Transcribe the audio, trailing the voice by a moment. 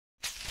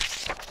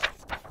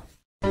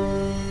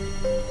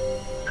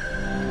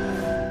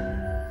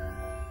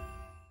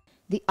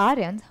The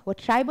Aryans were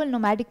tribal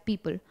nomadic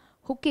people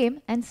who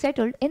came and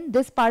settled in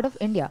this part of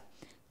India.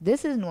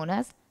 This is known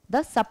as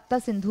the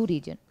Sapta Sindhu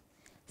region.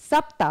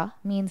 Sapta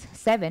means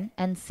 7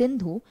 and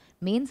Sindhu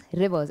means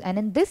rivers, and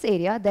in this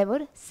area there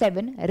were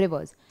 7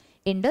 rivers: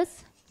 Indus,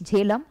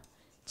 Jhelum,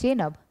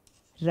 Chenab,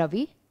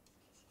 Ravi,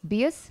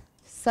 Bias,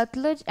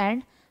 Satluj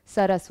and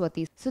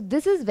Saraswati. So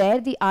this is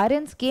where the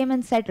Aryans came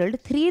and settled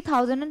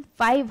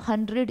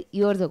 3500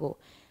 years ago,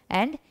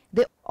 and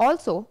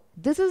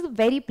this is the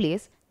very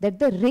place that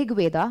the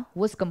Rigveda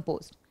was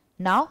composed.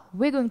 Now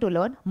we're going to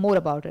learn more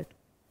about it.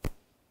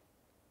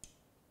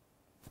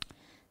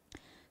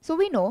 So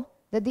we know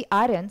that the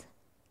Aryans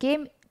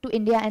came to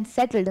India and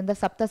settled in the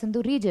Sapta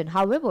Sindhu region.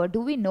 However,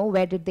 do we know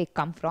where did they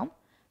come from?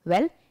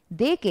 Well,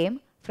 they came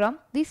from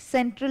the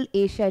Central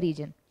Asia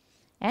region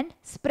and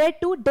spread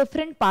to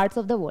different parts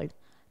of the world.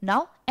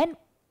 Now, an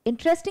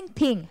interesting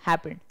thing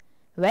happened.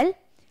 Well,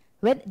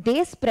 when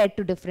they spread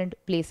to different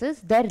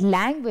places, their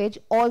language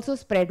also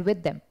spread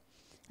with them.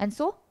 And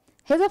so,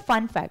 here's a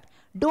fun fact.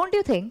 Don't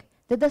you think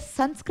that the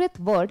Sanskrit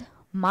word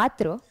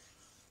matra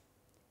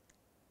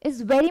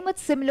is very much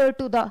similar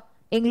to the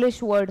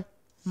English word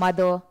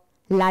mother,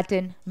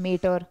 Latin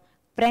mater,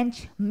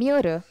 French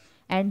mère,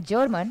 and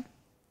German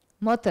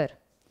Mutter?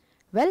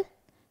 Well,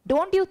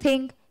 don't you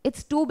think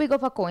it's too big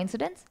of a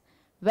coincidence?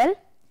 Well,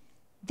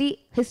 the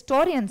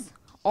historians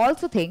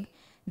also think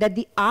that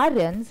the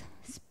Aryans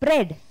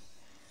spread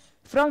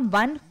from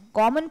one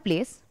common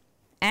place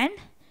and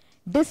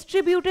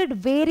distributed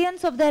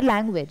variants of their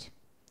language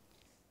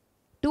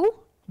to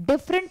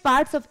different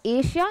parts of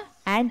Asia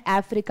and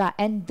Africa,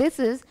 and this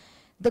is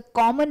the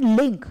common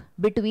link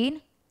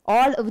between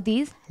all of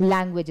these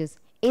languages.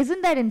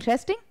 Isn't that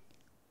interesting?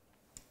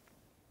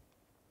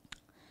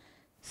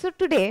 So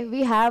today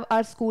we have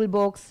our school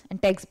books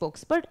and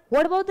textbooks, but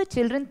what about the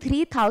children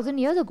 3000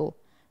 years ago?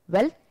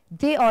 Well,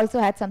 they also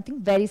had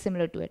something very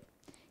similar to it.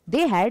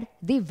 They had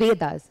the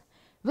Vedas,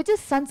 which is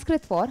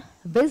Sanskrit for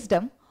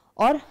wisdom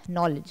or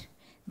knowledge.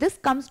 This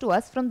comes to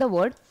us from the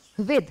word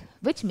vid,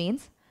 which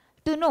means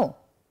to know.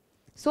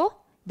 So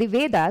the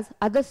Vedas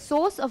are the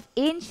source of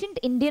ancient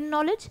Indian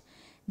knowledge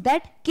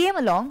that came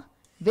along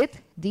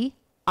with the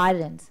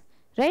Aryans,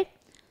 right?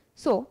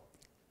 So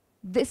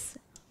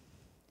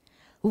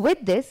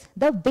with this,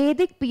 the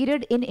Vedic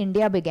period in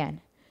India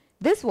began.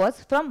 This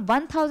was from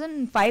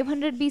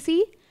 1500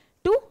 BCE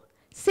to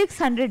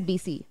 600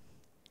 BCE.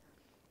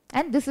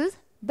 And this is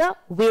the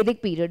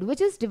Vedic period,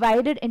 which is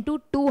divided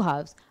into 2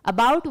 halves,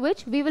 about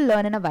which we will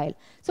learn in a while.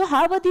 So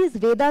how were these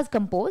Vedas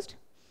composed?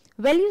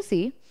 Well, you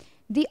see,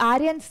 the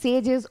Aryan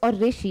sages or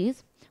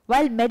rishis,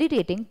 while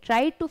meditating,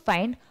 tried to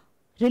find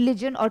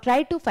religion or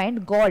tried to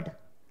find God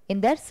in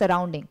their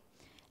surrounding.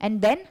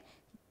 And then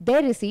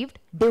they received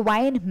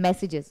divine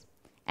messages.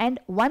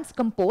 And once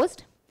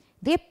composed,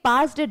 they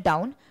passed it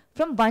down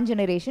from one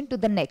generation to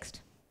the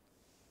next.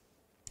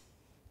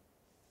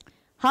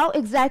 How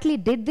exactly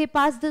did they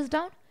pass this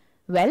down?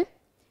 Well,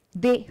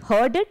 they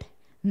heard it,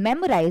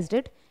 memorized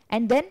it,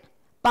 and then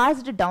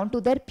passed it down to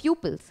their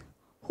pupils,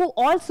 who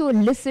also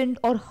listened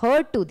or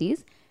heard to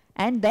these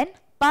and then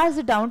passed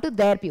it down to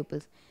their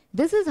pupils.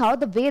 This is how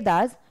the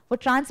Vedas were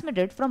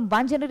transmitted from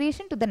one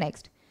generation to the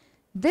next.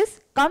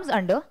 This comes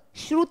under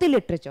Shruti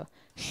literature.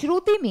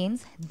 Shruti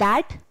means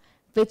that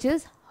which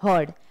is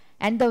heard,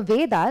 and the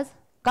Vedas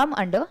come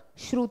under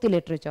Shruti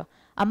literature.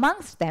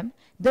 Amongst them,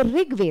 the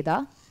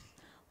Rigveda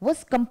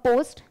was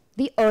composed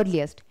the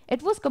earliest.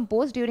 It was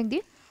composed during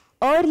the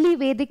early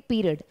Vedic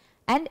period,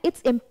 and its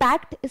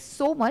impact is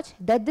so much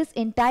that this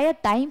entire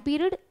time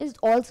period is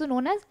also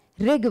known as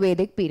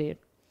Rigvedic period.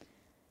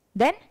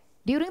 Then,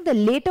 during the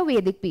later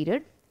Vedic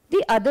period,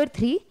 the other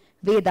 3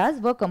 Vedas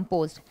were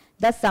composed: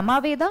 the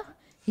Samaveda,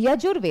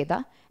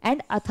 Yajurveda,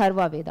 and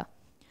Atharva Veda.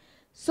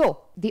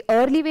 So, the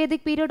early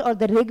Vedic period or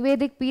the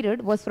Rigvedic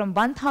period was from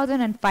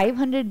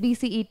 1500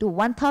 BCE to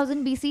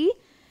 1000 BCE,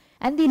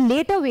 and the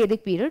later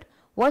Vedic period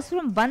was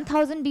from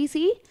 1000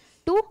 BCE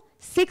to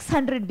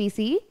 600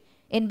 BCE,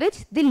 in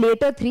which the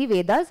later 3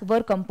 Vedas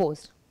were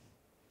composed.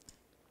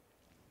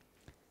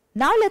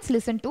 Now let's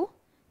listen to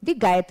the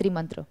Gayatri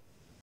Mantra.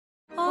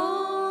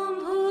 Om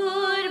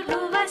Bhur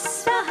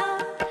Bhuvasvaha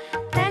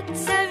Tat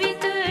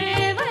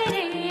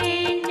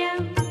Saviturvarenyam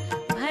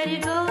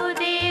Bhargo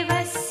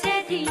Devasya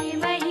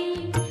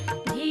Dhimahi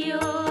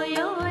Dhiyo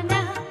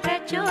Yonah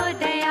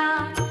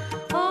Prachodayat.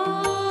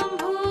 Om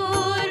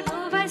Bhur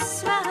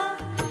Bhuvasvaha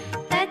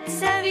Tat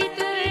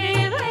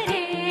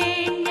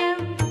Saviturvarenyam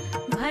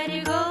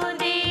Bhargo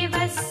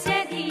Devasya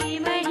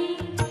Dhimahi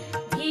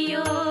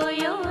Dhiyo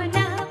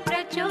Yonah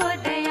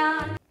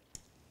Prachodayat.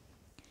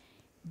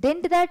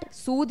 Didn't that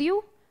soothe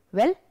you?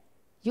 Well,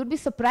 you'd be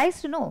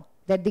surprised to know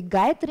that the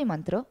Gayatri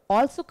Mantra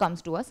also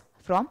comes to us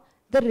from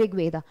the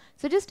Rigveda.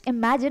 So just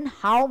imagine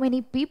how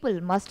many people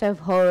must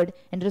have heard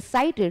and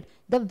recited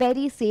the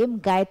very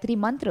same Gayatri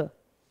Mantra.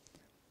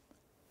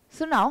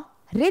 So now,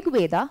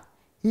 Rigveda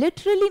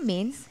literally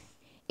means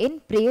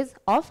in praise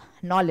of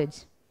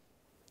knowledge.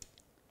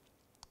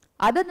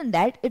 Other than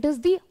that, it is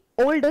the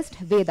oldest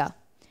Veda.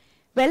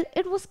 Well,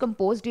 it was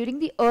composed during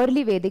the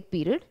early Vedic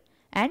period,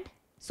 and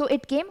So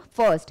it came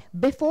first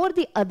before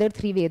the other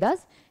three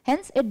Vedas,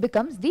 hence it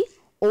becomes the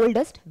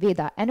oldest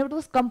Veda, and it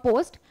was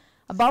composed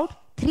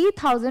about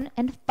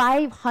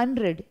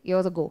 3500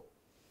 years ago.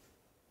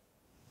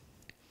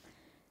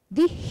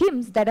 The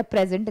hymns that are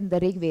present in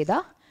the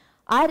Rigveda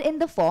are in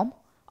the form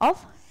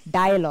of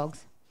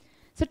dialogues.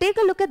 So take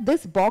a look at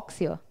this box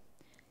here.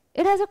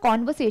 It has a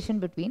conversation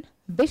between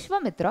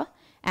Vishwamitra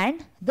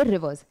and the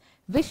rivers.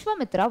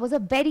 Vishwamitra was a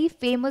very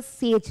famous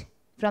sage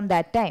from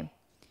that time.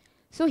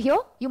 So here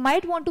you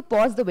might want to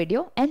pause the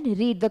video and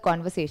read the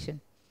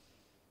conversation.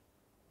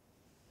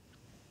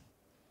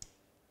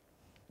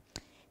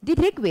 The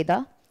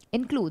Rigveda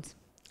includes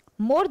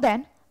more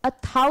than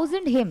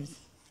 1,000 hymns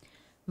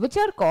which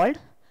are called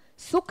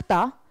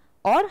Sukta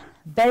or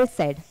well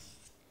said,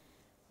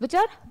 which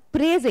are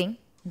praising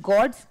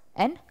gods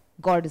and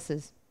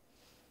goddesses.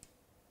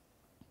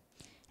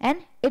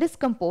 And it is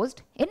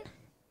composed in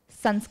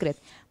Sanskrit.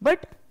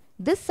 But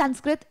this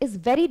Sanskrit is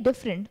very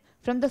different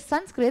from the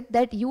Sanskrit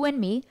that you and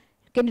me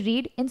can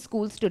read in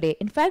schools today.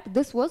 In fact,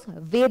 this was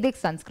Vedic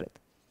Sanskrit.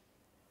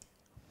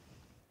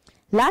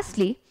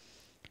 Lastly,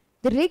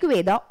 the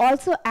Rigveda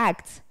also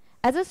acts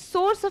as a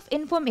source of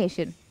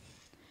information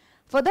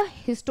for the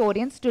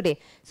historians today.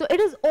 So it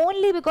is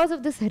only because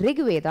of this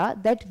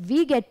Rigveda that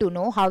we get to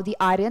know how the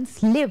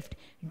Aryans lived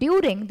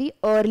during the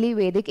early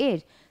Vedic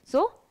age.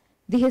 So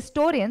the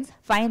historians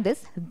find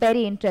this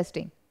very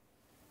interesting.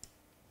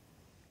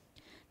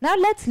 Now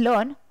let's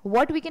learn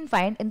what we can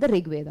find in the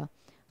Rigveda.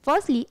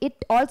 Firstly,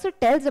 it also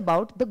tells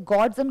about the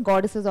gods and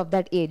goddesses of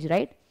that age,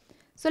 right?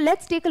 So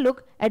let's take a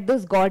look at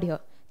this god here.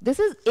 This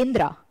is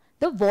Indra,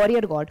 the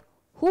warrior god,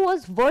 who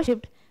was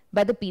worshipped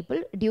by the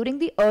people during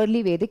the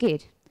early Vedic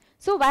age.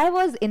 So why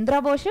was Indra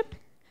worshipped?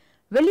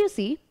 Well, you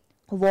see,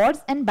 wars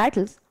and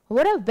battles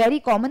were a very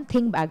common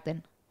thing back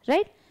then,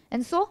 right?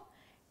 And so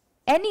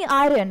any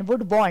Aryan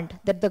would want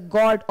that the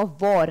god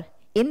of war,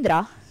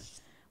 Indra,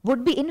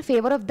 would be in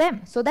favor of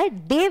them so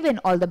that they win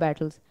all the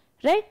battles,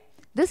 right?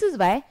 This is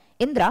why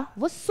Indra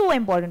was so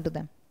important to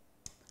them.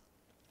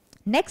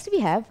 Next we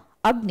have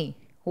Agni,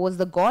 who was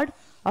the god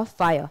of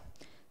fire.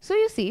 So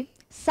you see,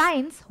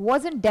 science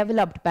wasn't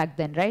developed back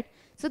then, right?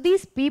 So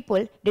these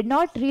people did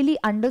not really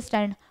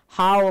understand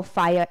how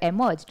fire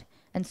emerged,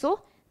 and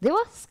so they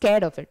were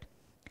scared of it.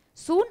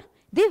 Soon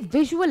they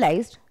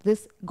visualized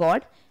this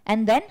god,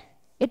 and then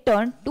it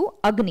turned to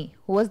Agni,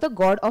 who was the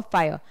god of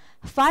fire.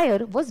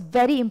 Fire was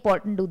very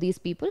important to these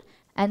people,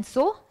 and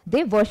so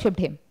they worshipped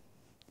him.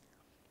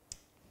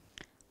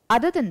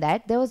 Other than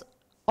that, there was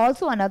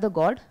also another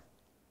god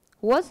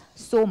who was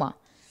Soma,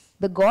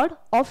 the god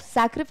of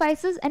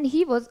sacrifices, and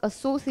he was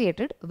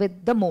associated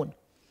with the moon.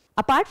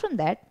 Apart from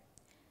that,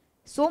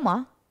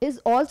 Soma is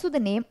also the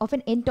name of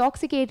an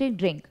intoxicating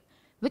drink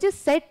which is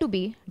said to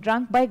be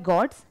drunk by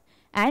gods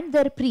and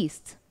their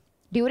priests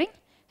during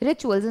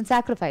rituals and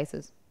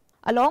sacrifices.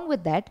 Along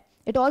with that,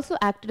 it also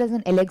acted as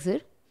an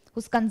elixir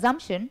whose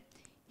consumption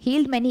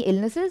healed many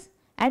illnesses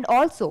and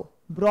also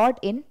brought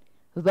in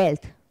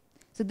wealth.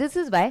 So this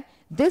is why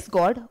this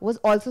god was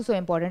also so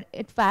important.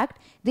 In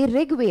fact, the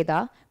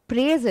Rigveda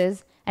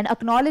praises and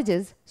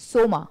acknowledges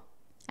Soma,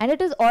 and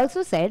it is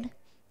also said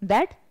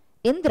that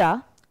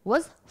Indra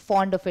was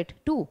fond of it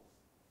too.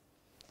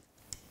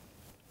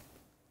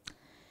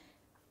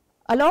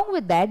 Along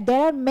with that,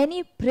 there are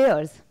many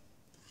prayers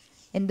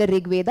in the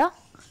Rigveda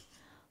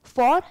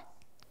for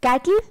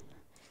cattle,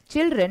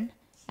 children,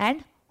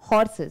 and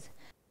horses.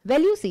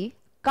 Well, you see,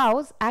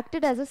 cows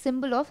acted as a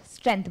symbol of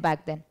strength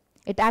back then.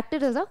 It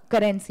acted as a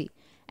currency,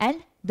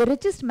 and the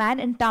richest man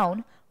in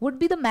town would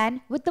be the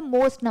man with the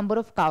most number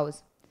of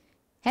cows.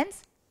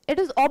 Hence, it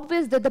is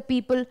obvious that the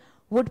people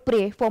would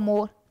pray for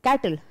more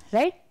cattle,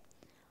 right?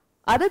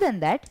 Other than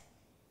that,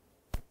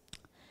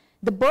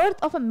 the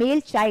birth of a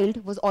male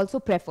child was also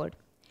preferred.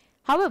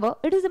 However,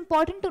 it is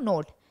important to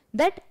note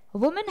that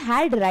women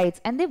had rights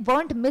and they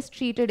weren't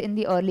mistreated in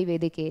the early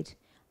Vedic age.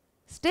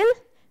 Still,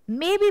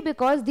 maybe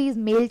because these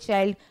male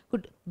child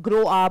could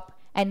grow up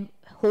and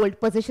hold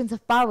positions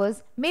of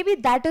powers, maybe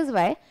that is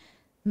why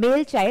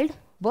male child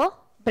were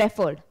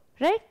preferred,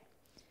 right?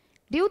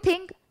 Do you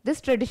think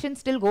this tradition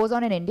still goes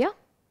on in India?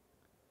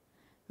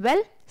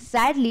 Well,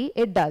 sadly,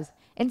 it does.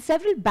 In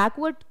several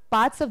backward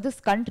parts of this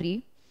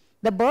country,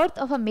 the birth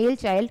of a male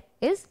child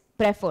is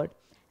preferred,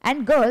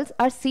 and girls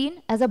are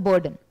seen as a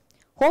burden.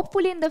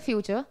 Hopefully in the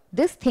future,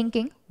 this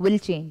thinking will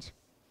change.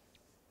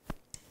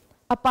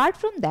 Apart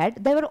from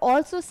that, there were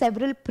also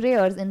several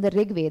prayers in the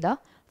Rigveda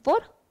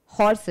for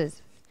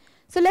horses.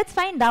 So let's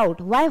find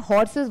out why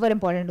horses were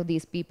important to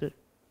these people.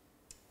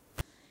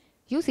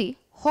 You see,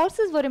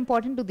 horses were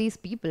important to these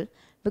people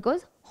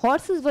because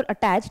horses were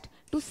attached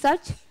to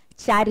such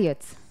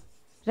chariots,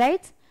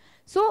 right?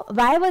 So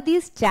why were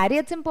these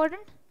chariots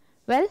important?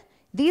 Well,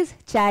 these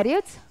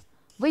chariots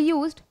were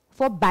used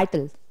for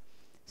battles.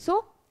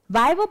 So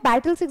why were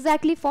battles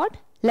exactly fought?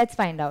 Let's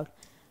find out.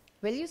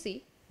 Well, you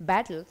see,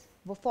 battles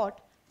were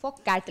fought for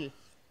cattle.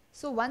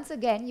 So once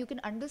again, you can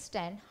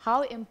understand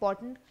how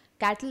important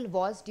cattle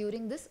was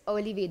during this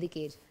early Vedic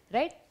age,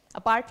 right?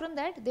 Apart from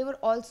that, they were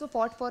also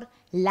fought for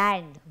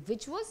land,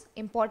 which was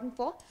important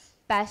for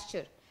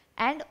pasture,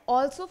 and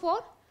also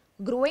for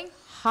growing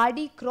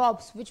hardy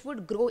crops which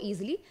would grow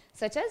easily,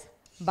 such as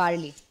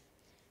barley,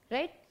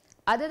 right?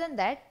 Other than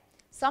that,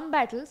 some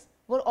battles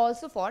were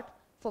also fought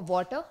for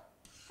water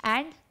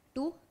and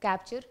to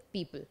capture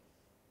people.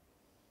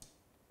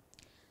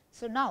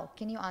 So now,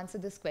 can you answer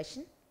this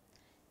question?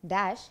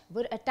 Dash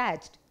were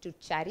attached to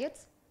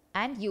chariots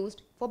and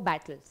used for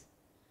battles.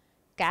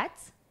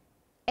 Cats,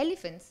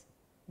 elephants,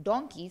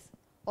 donkeys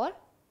or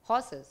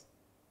horses?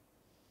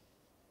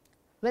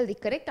 Well, the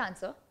correct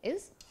answer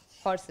is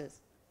horses.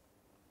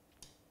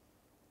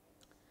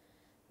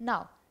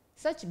 Now,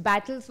 such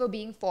battles were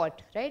being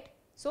fought, right?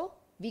 So,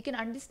 we can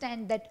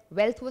understand that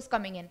wealth was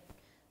coming in.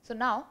 So,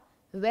 now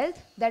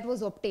wealth that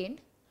was obtained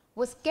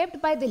was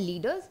kept by the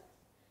leaders,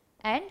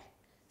 and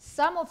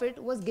some of it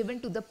was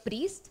given to the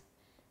priests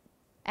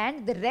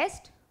and the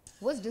rest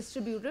was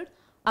distributed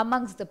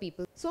amongst the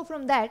people. So,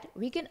 from that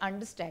we can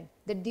understand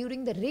that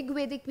during the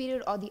Rigvedic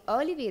period or the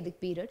early Vedic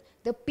period,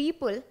 the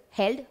people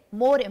held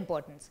more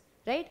importance,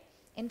 right?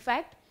 In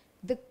fact,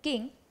 the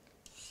king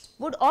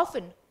would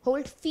often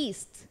hold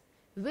feasts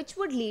which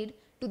would lead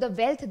to the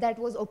wealth that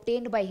was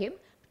obtained by him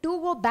to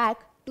go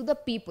back to the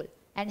people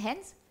and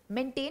hence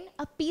maintain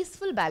a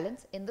peaceful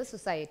balance in the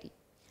society.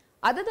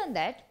 Other than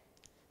that,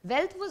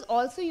 wealth was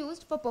also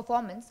used for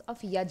performance of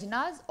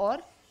yajnas or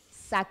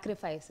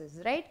sacrifices,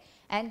 right?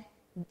 And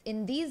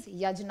in these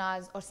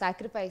yajnas or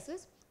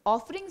sacrifices,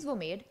 offerings were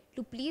made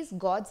to please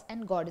gods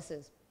and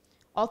goddesses.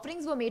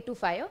 Offerings were made to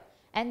fire,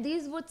 and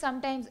these would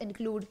sometimes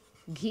include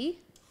ghee,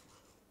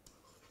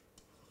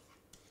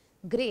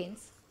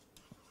 grains,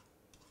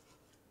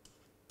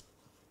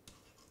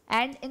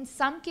 and in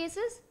some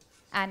cases,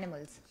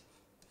 animals.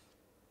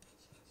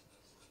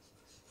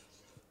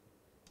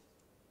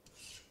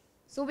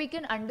 So, we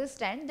can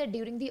understand that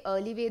during the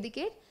early Vedic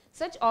age,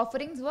 such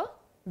offerings were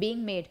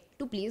being made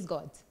to please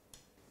gods.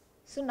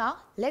 So, now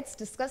let us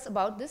discuss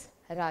about this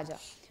Raja.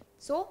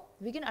 So,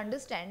 we can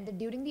understand that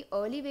during the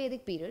early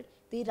Vedic period,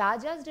 the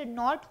Rajas did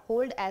not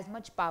hold as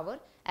much power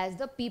as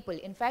the people.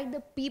 In fact,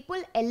 the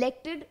people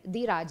elected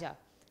the Raja,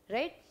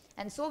 right?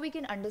 And so, we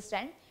can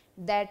understand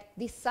that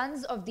the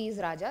sons of these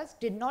Rajas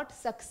did not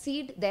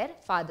succeed their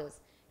fathers,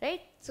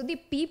 right? So, the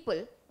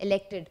people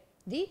elected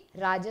the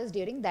Rajas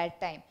during that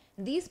time.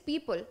 These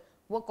people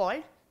were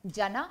called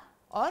Jana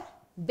or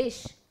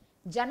Bish.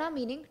 Jana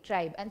meaning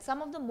tribe, and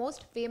some of the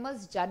most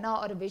famous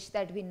Jana or Bish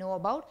that we know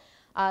about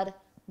are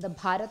the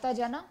Bharata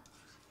Jana,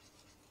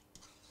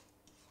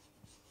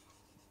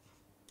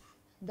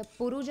 the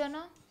Puru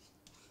Jana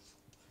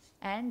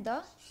and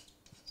the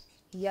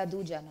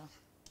Yadu Jana,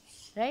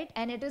 right?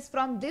 And it is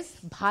from this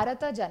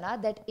Bharata Jana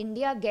that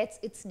India gets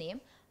its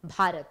name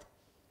Bharat.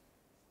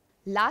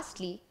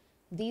 Lastly,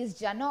 these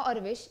Jana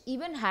or Vish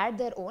even had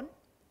their own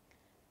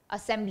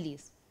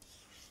assemblies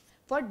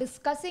for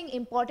discussing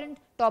important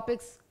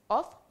topics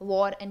of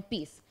war and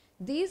peace.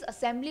 These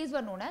assemblies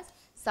were known as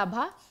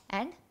Sabha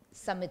and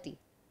Samiti.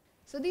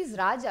 So, these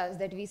Rajas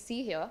that we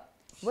see here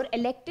were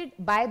elected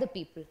by the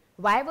people.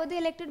 Why were they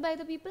elected by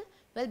the people?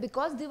 Well,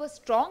 because they were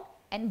strong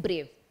and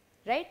brave,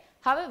 right?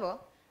 However,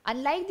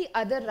 unlike the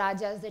other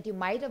Rajas that you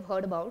might have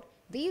heard about,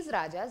 these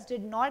Rajas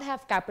did not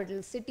have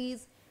capital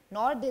cities,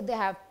 nor did they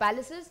have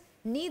palaces,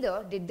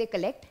 neither did they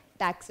collect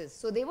taxes.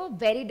 So, they were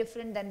very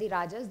different than the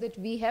Rajas that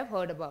we have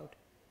heard about.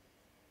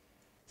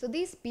 So,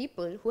 these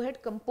people who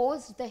had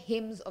composed the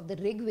hymns of the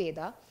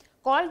Rigveda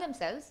called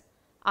themselves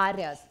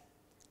Aryas.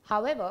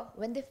 However,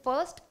 when they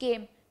first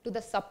came to the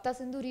Sapta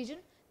Sindhu region,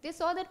 they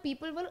saw that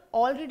people were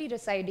already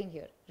residing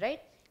here, right?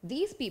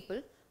 These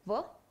people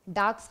were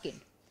dark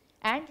skinned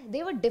and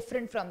they were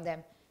different from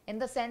them in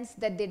the sense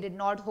that they did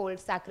not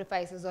hold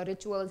sacrifices or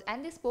rituals,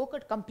 and they spoke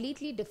a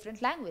completely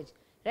different language,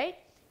 right?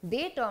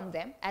 They termed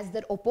them as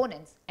their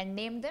opponents and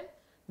named them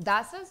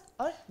Dasas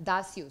or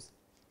Dasyus.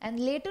 And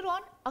later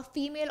on, a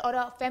female or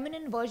a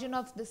feminine version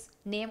of this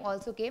name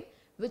also came,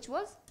 which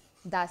was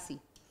Dasi.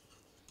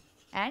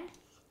 And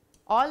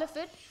all of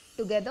it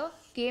together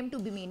came to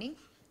be meaning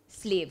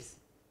slaves,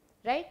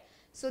 right?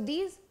 So,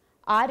 these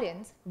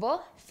Aryans were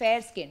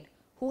fair-skinned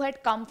who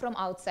had come from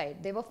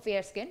outside. They were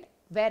fair-skinned,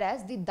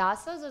 whereas the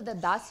Dasas or the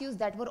Dasyus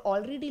that were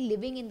already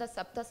living in the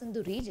Sapta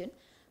Sindhu region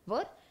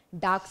were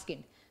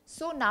dark-skinned.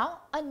 So, now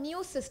a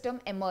new system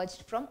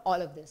emerged from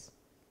all of this.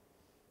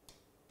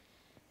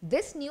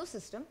 This new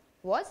system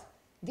was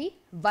the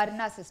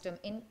Varna system,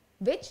 in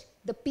which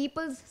the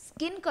people's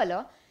skin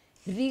color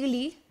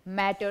really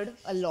mattered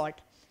a lot,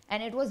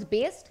 and it was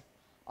based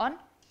on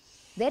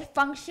their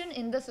function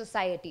in the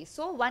society.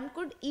 So, one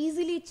could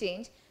easily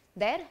change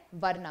their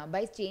Varna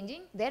by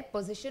changing their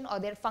position or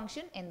their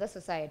function in the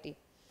society.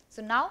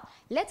 So, now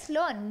let us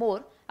learn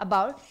more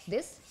about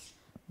this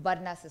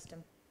Varna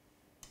system.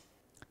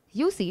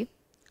 You see,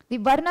 the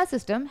Varna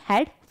system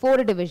had 4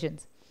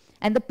 divisions,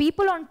 and the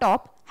people on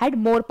top had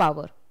more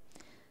power.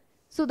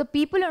 So, the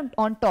people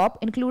on top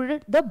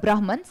included the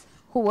Brahmans,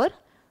 who were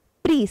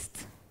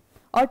priests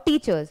or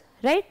teachers,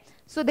 right?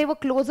 So, they were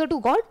closer to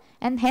God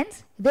and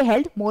hence they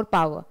held more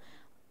power.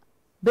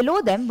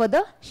 Below them were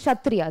the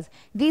Kshatriyas.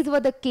 These were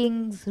the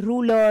kings,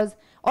 rulers,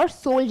 or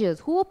soldiers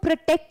who were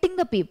protecting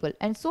the people,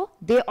 and so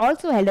they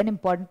also held an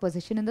important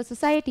position in the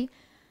society.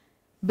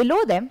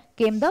 Below them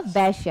came the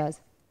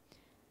Vaishyas,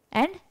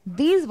 and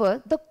these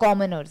were the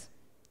commoners.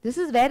 This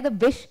is where the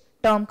Vish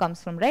term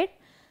comes from, right?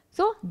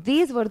 So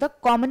these were the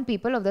common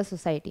people of the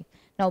society.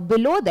 Now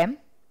below them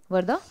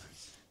were the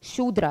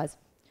Shudras,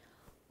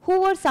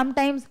 who were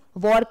sometimes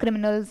war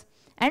criminals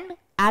and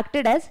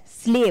acted as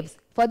slaves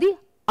for the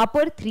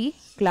upper three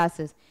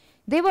classes.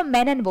 They were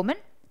men and women,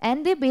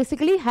 and they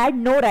basically had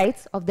no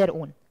rights of their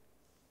own.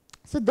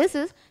 So this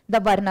is the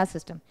Varna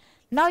system.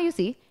 Now you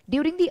see,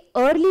 during the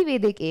early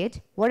Vedic age,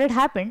 what had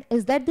happened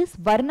is that this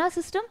Varna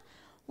system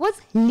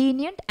was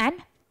lenient and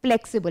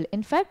flexible.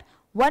 In fact,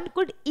 one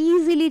could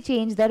easily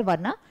change their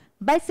Varna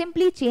by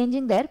simply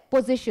changing their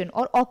position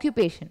or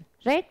occupation,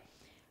 right?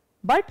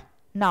 But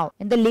now,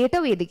 in the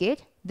later Vedic age,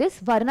 this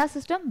Varna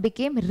system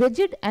became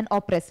rigid and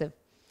oppressive,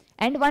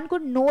 and one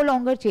could no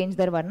longer change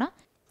their Varna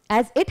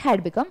as it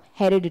had become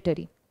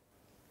hereditary.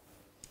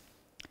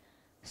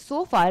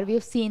 So far, we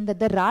have seen that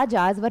the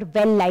Rajas were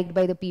well liked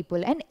by the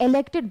people and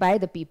elected by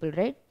the people,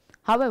 right?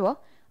 However,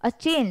 a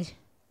change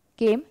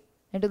came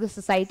into the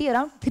society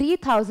around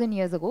 3000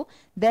 years ago.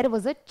 There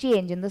was a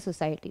change in the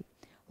society.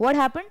 What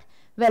happened?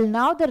 Well,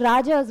 now the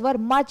Rajas were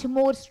much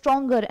more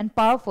stronger and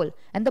powerful,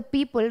 and the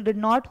people did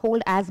not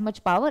hold as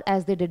much power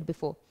as they did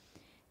before.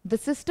 The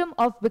system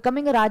of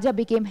becoming a Raja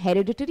became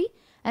hereditary,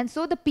 and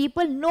so the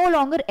people no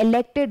longer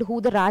elected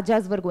who the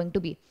Rajas were going to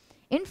be.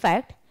 In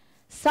fact,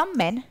 some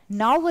men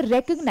now were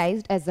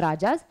recognized as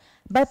Rajas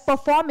by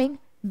performing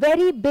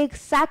very big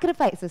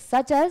sacrifices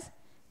such as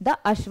the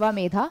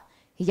Ashwamedha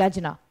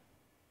Yajna.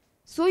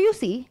 So you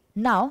see,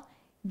 now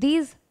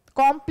these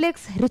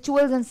complex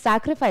rituals and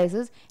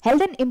sacrifices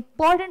held an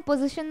important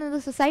position in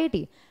the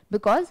society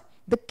because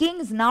the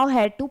kings now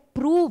had to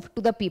prove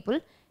to the people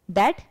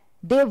that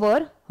they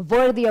were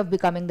worthy of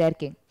becoming their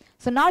king.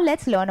 So now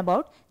let's learn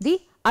about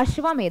the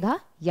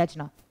Ashwamedha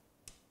Yajna.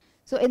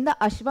 So in the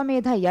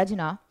Ashwamedha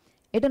Yajna,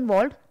 it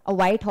involved a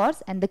white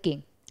horse and the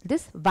king.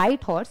 This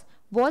white horse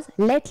was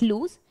let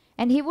loose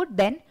and he would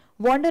then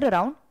wander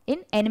around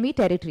in enemy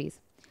territories.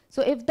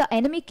 So if the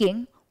enemy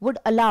king would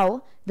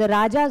allow the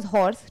Raja's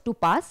horse to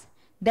pass,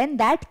 then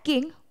that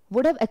king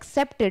would have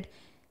accepted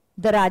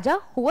the Raja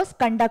who was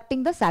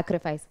conducting the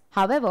sacrifice.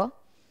 However,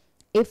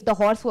 if the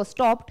horse was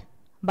stopped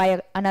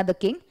by another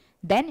king,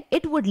 then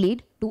it would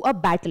lead to a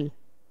battle.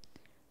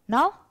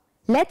 Now,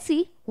 let's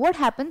see what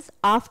happens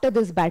after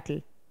this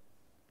battle.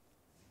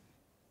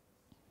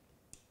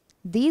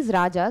 These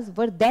Rajas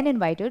were then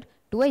invited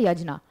to a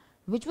yajna,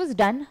 which was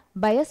done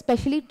by a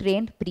specially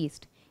trained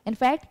priest. In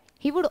fact,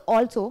 he would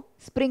also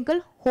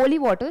sprinkle holy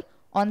water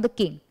on the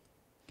king.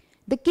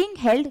 The king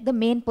held the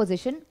main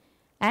position,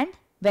 and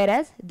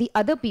whereas the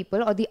other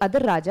people or the other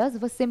Rajas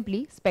were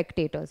simply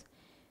spectators.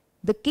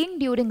 The king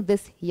during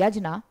this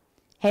yajna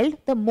held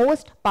the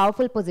most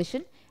powerful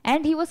position,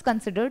 and he was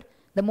considered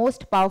the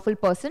most powerful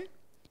person.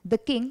 The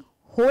king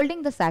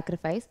holding the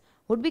sacrifice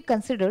would be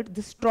considered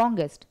the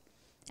strongest,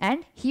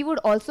 and he would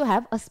also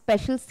have a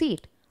special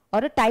seat or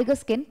a tiger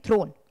skin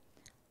throne.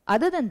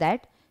 Other than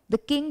that, the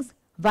king's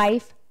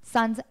wife,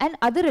 sons and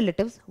other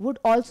relatives would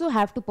also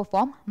have to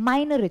perform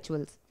minor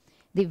rituals.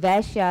 The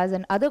Vaishyas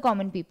and other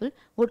common people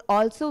would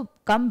also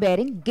come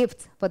bearing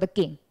gifts for the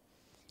king.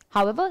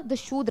 However, the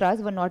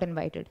Shudras were not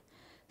invited.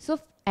 So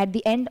at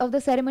the end of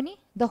the ceremony,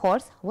 the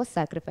horse was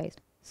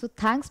sacrificed. So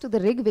thanks to the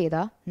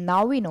Rigveda,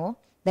 now we know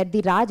that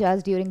the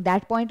Rajas during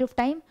that point of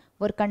time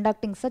were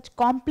conducting such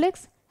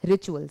complex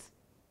rituals.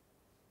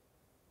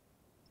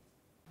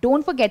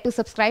 Don't forget to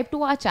subscribe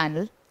to our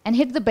channel and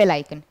hit the bell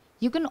icon.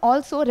 You can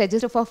also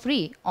register for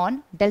free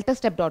on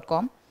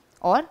DeltaStep.com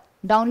or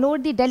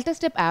download the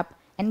DeltaStep app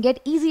and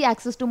get easy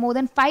access to more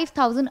than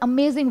 5,000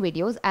 amazing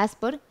videos as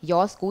per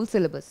your school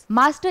syllabus.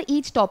 Master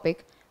each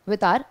topic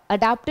with our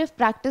adaptive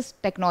practice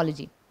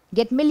technology.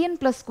 Get million+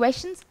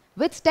 questions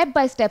with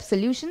step-by-step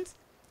solutions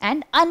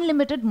and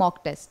unlimited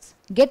mock tests.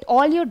 Get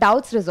all your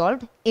doubts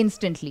resolved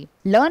instantly.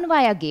 Learn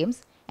via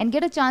games and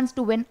get a chance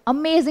to win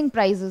amazing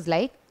prizes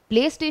like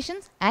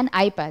PlayStations and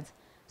iPads.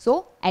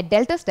 So at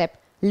DeltaStep,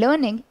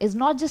 learning is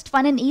not just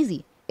fun and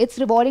easy, it's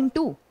rewarding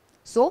too.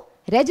 So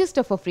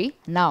register for free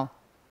now.